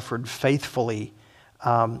and suffered faithfully,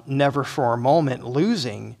 never for a moment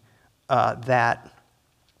losing that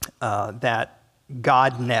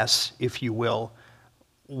godness, if you will,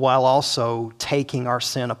 while also taking our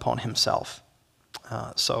sin upon himself.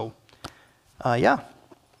 There's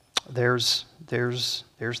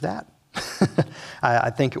that. I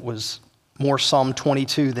think it was more Psalm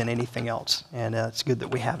 22 than anything else, and it's good that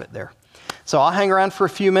we have it there. So I'll hang around for a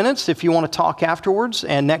few minutes if you want to talk afterwards,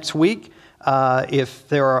 and next week, if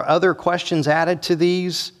there are other questions added to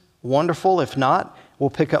these, wonderful. If not, we'll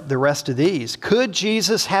pick up the rest of these. Could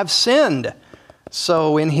Jesus have sinned?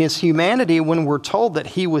 So in his humanity, when we're told that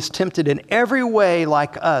he was tempted in every way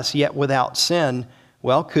like us, yet without sin,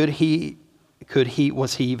 well,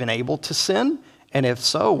 was he even able to sin? And if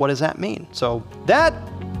so, what does that mean? So that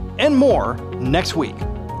and more next week.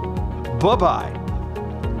 Bye-bye.